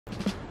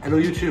Hello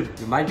YouTube,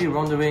 you might be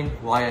wondering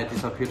why I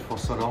disappeared for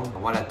so long,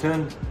 why I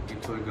turned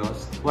into a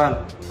ghost.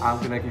 Well,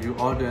 I'm gonna give you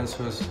all the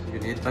answers you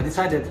need. I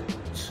decided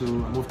to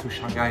move to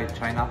Shanghai,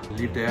 China,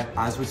 live there.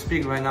 As we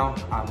speak right now,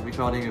 I'm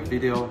recording a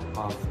video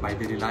of my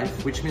daily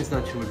life, which means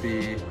that you will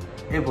be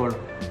able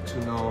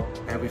to know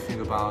everything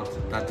about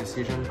that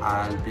decision.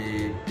 I'll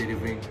be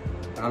delivering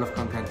a lot of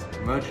content,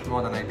 much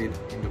more than I did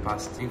in the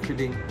past,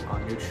 including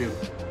on YouTube.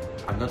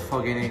 I'm not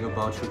forgetting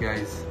about you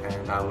guys,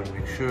 and I will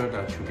make sure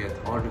that you get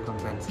all the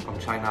content from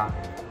China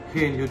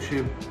here in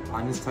YouTube,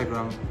 on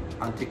Instagram,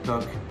 on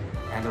TikTok,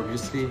 and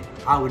obviously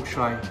I will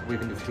try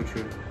within the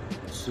future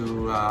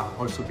to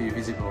also be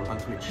visible on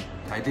Twitch.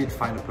 I did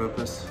find a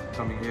purpose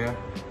coming here.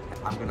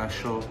 I'm gonna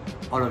show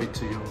all of it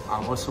to you.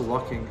 I'm also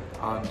working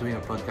on doing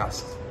a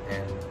podcast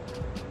and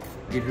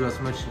give you as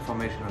much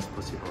information as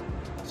possible.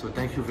 So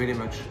thank you very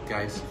much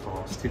guys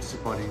for still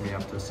supporting me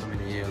after so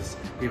many years.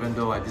 Even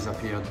though I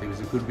disappeared, there was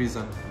a good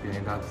reason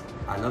behind that.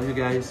 I love you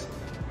guys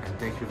and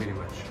thank you very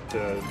much.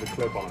 The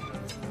clip on.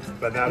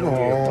 But now that we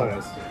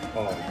applies.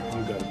 Oh,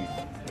 you gotta be.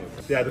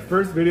 Yeah, the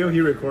first video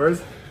he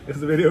records is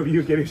the video of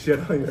you getting shit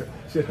on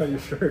your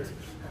shirt.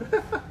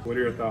 What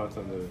are your thoughts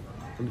on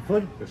the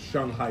food? The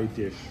Shanghai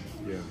dish?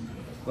 Yeah.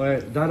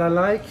 Well, that I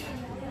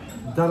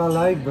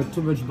like, but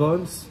too much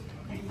bones.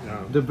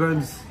 No. The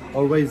bones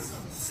always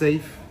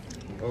safe,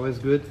 always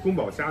good. 宫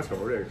保虾球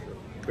这个是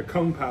the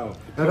kung pao.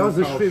 That was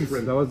the shrimps.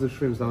 That was the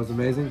shrimps. That was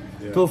amazing.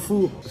 Yeah.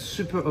 Tofu,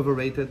 super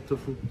overrated.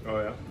 Tofu.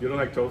 Oh yeah. You don't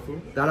like tofu?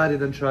 That I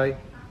didn't try.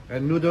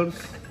 And noodles,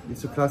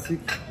 it's a classic.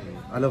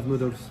 I love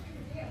noodles.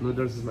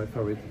 Noodles is my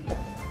favorite.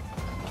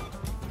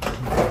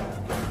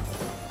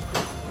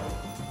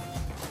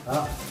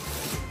 Ah,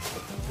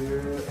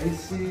 the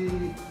AC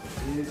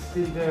is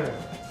still there.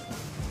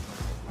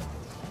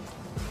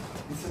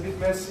 It's a bit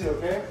messy,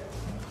 okay?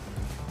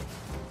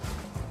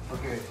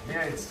 Okay,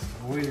 here it's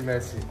really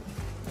messy.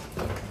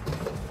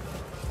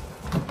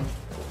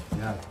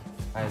 Yeah,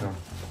 I know.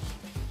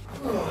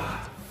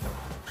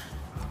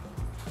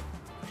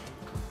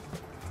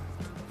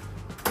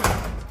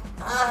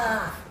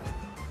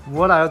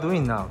 What are you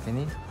doing now,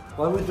 Kenny?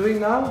 What are we doing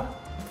now?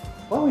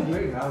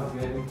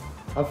 Kenny?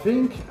 I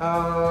think,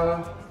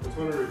 Just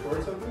want to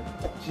record something?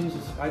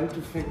 Jesus, I need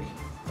to think.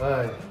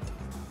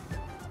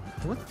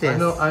 What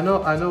this? I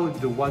know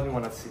the one you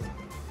wanna see,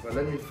 but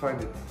let me find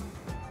it.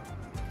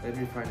 Let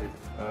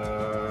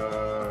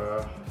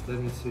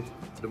me see.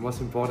 The most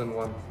important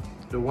one.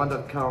 The one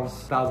that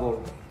counts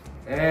double.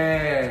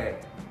 Hey!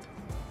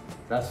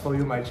 That's for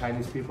you, my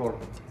Chinese people.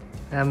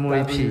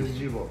 MVP.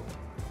 WSG, bro.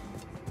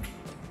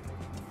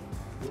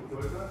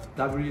 What is that?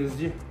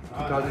 WSG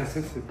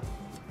 2016.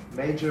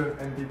 Major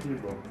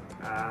MVP, bro.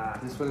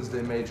 This one is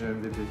the major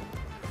MVP.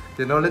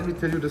 Okay, now let me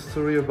tell you the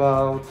story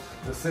about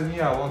the same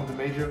year I won the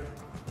major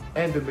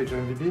and the major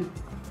MVP.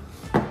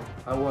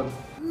 I won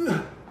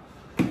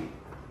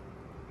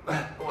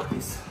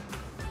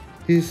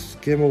his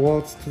Game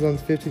Awards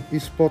 2015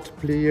 Esport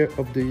Player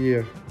of the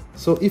Year.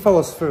 So if I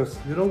was first,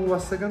 you know who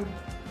was second?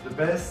 The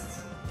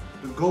best,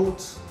 the GOAT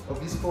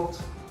of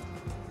esport,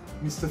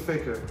 Mr.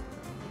 Faker.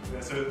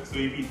 Yeah, so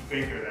you beat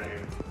Faker that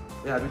year.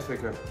 Yeah, I beat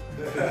Faker.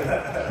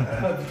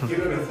 Give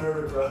it a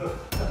third, bro.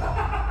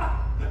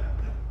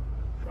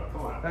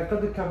 Come on.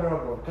 Cut the camera,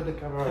 bro. Cut the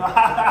camera.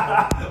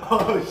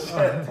 Oh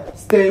shit.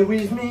 Stay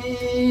with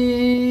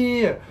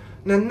me.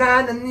 Na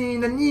na na ni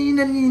na ni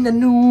na ni na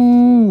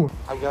no.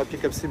 I'm gonna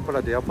pick up S1MPLE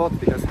at the airport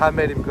because I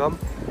made him come.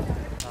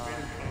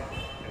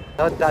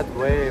 Not that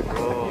way,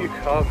 bro. You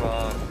come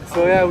on.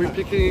 So yeah, we're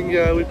picking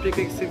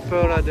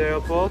S1MPLE at the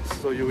airport.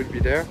 So you will be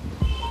there,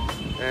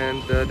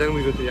 and then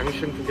we go to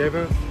Yangshan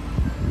together.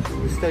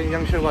 We stay in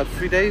Yangshan what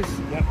 3 days?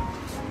 Yep.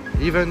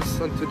 Events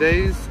on 2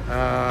 days.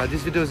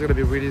 This video is gonna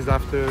be released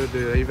after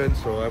the event,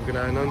 so I'm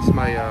gonna announce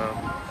my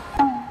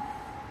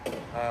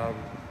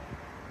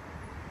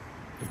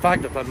the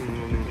fact that I'm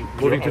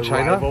moving to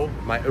China,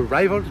 my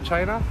arrival to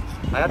China.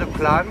 I had a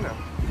plan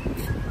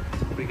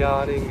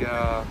regarding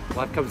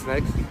what comes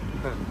next,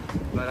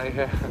 but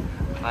I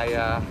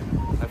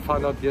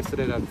found out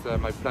yesterday that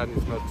my plan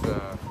is not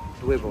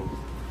doable.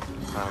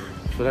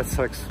 So that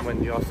sucks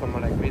when you are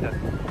someone like me that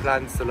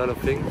plans a lot of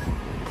things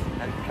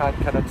and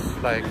cannot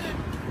like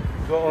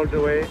go all the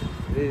way.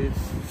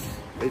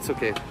 It's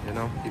okay, you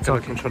know. You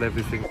cannot control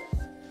everything.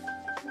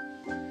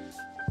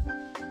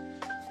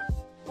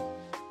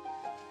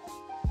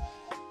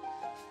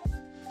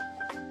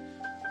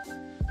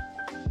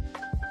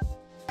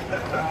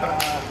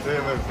 Hey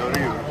man, how are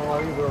you? How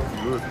are you, bro?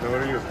 Good, how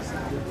are you?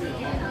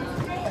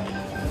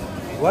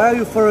 Why are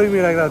you following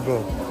me like that,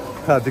 bro?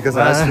 Because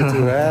I asked you to.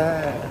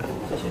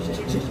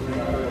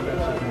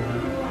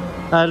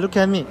 Look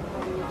at me.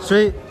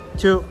 3,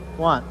 2,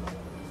 1.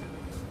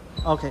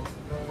 Okay.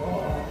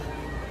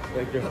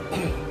 Thank you.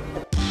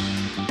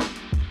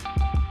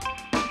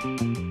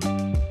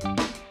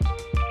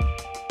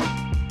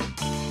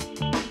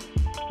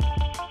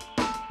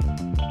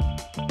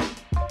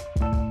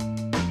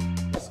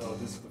 So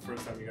this is the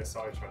first time you guys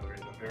saw each other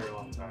in a very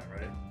long time,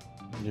 right?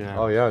 Yeah.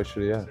 Oh yeah,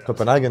 actually, yeah.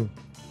 Copenhagen.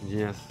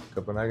 Yes.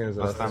 Copenhagen is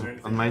the Last last time.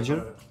 time. On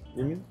major?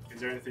 You mean? Is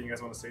there anything you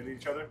guys want to say to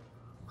each other?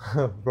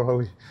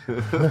 Probably.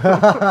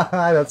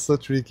 That's so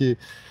tricky.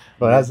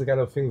 But that's the kind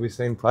of thing we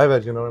say in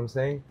private, you know what I'm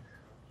saying?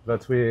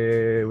 But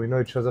we know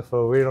each other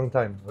for a really long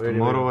time. Really,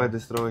 Tomorrow really I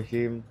destroy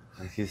him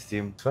and his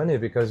team. It's funny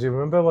because you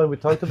remember what we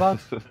talked about?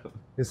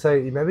 You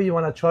say maybe you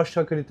want to trash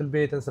talk a little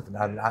bit and stuff.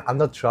 I'm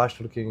not trash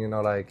talking, you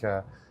know, like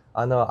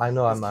I know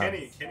I'm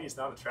Kenny's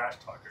not a trash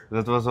talker.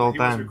 That was all He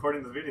time. was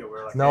recording the video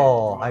where like,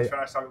 no, hey,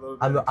 trash talk a little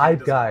bit, I'm an Kenny hype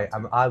doesn't guy. want to.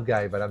 I'm an hype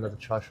guy, but I'm not a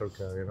trash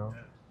talker, you know.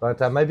 Yeah.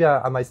 But maybe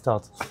I might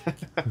start.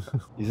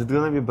 Is it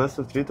gonna be best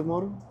of 3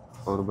 tomorrow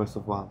or best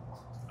of 1? I'm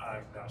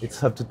not sure.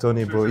 It's up to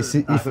Tony, bro.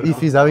 If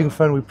he's having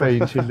fun, we play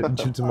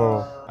until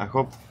tomorrow. I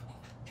hope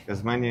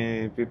as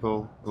many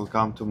people will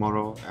come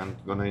tomorrow and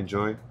gonna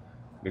enjoy,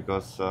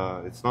 because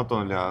it's not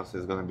only us,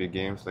 it's gonna be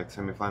games like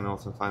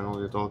semifinals and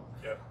final, you told.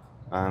 Yeah.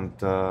 And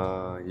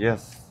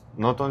yes,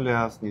 not only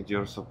us need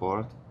your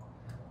support,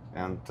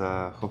 and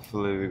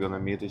hopefully we're gonna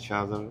meet each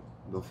other,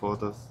 do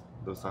photos,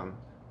 do some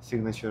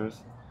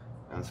signatures,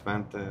 and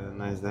spend a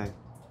nice day.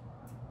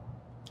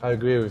 I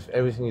agree with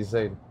everything you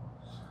said.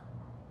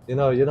 You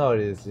know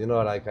it is. You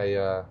know, like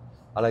I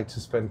like to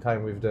spend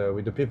time with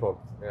the people.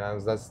 Yeah,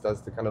 that's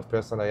the kind of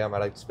person I am. I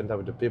like to spend time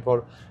with the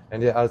people.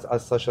 And yeah,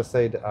 as Sasha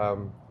said,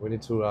 we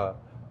need to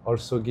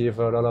also give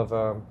a lot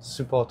of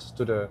support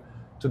to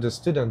the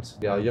students.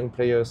 They are young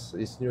players.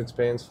 It's new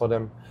experience for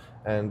them,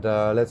 and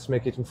let's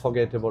make it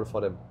unforgettable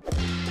for them.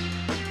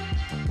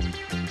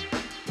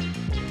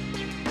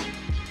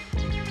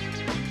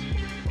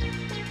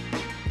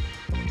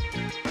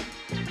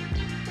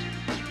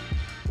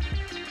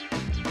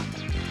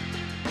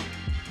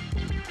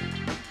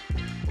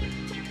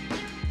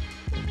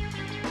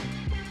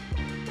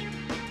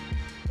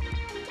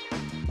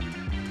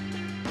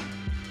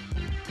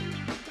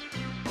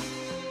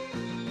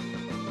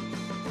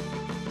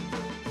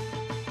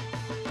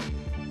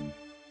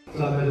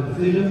 So I made a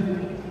decision,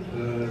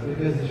 the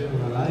biggest decision of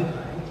my life.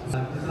 I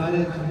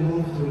decided to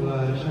move to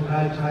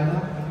Shanghai, China.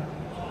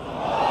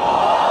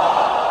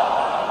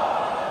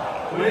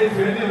 我也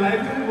决定来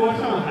中国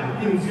上海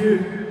定居。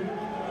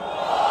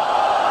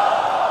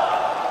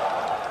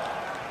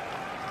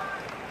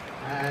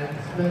 And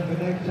spend the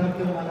next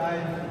chapter of my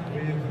life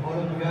with all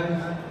of you guys.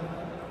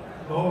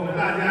 和我们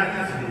大家一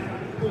起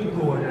共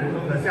度我人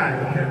生的下一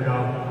个篇章。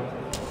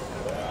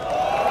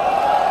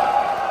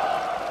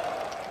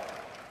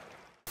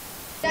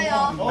加油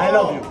I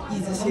love you。椅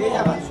子斜一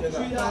下吧，学的，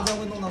不然这样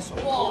会弄到手。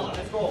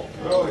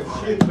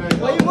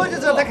我一摸就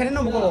知道他肯定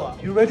弄不过我。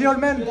 You ready, old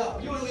man? 3,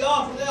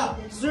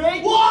 2,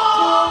 1,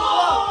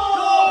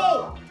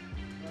 go!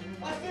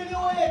 I feel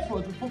your way.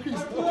 Focus.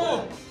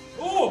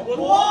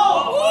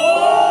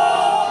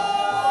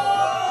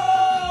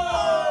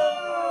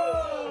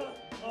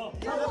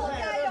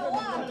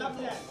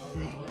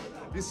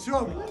 He's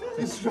strong.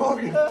 He's strong.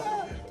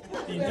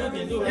 顶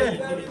住。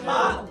好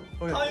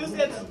 ，How you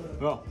set?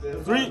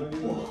 3,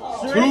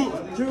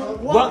 2,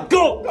 1,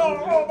 go!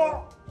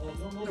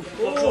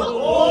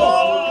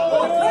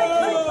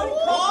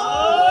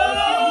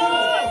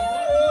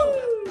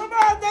 Come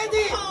on,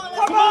 Daddy!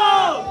 Come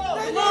on!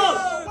 Daddy!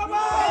 Come on!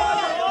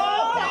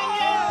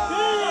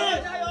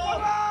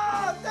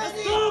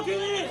 Daddy!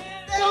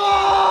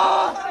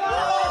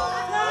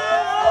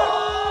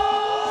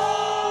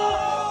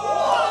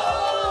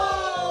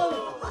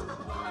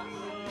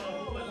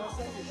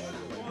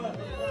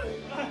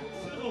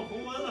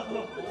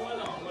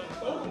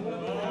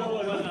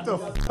 What the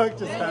fuck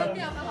just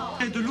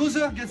happened? The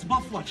loser gets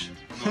buff watch.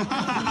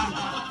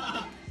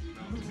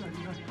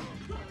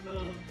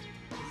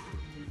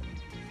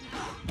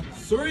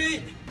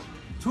 Three,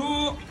 2,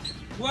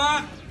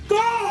 1,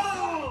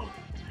 go!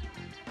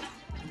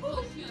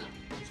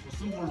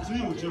 孙博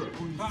真有劲儿，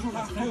他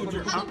很有劲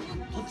儿，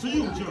他真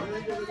有劲儿。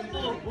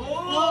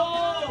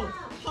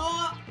好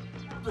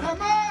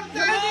Come on,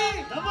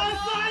 Daddy! Давай,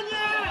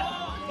 Саня!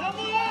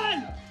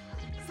 Давай!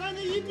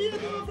 Саня, еби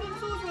этого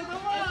француза,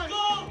 давай!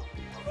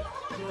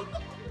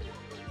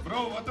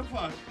 Bro, what the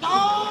fuck?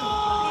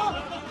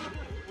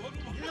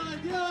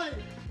 Делай!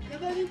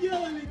 Когда не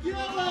делали,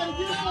 делай!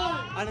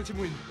 I let him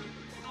win.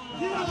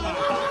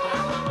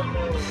 Делай!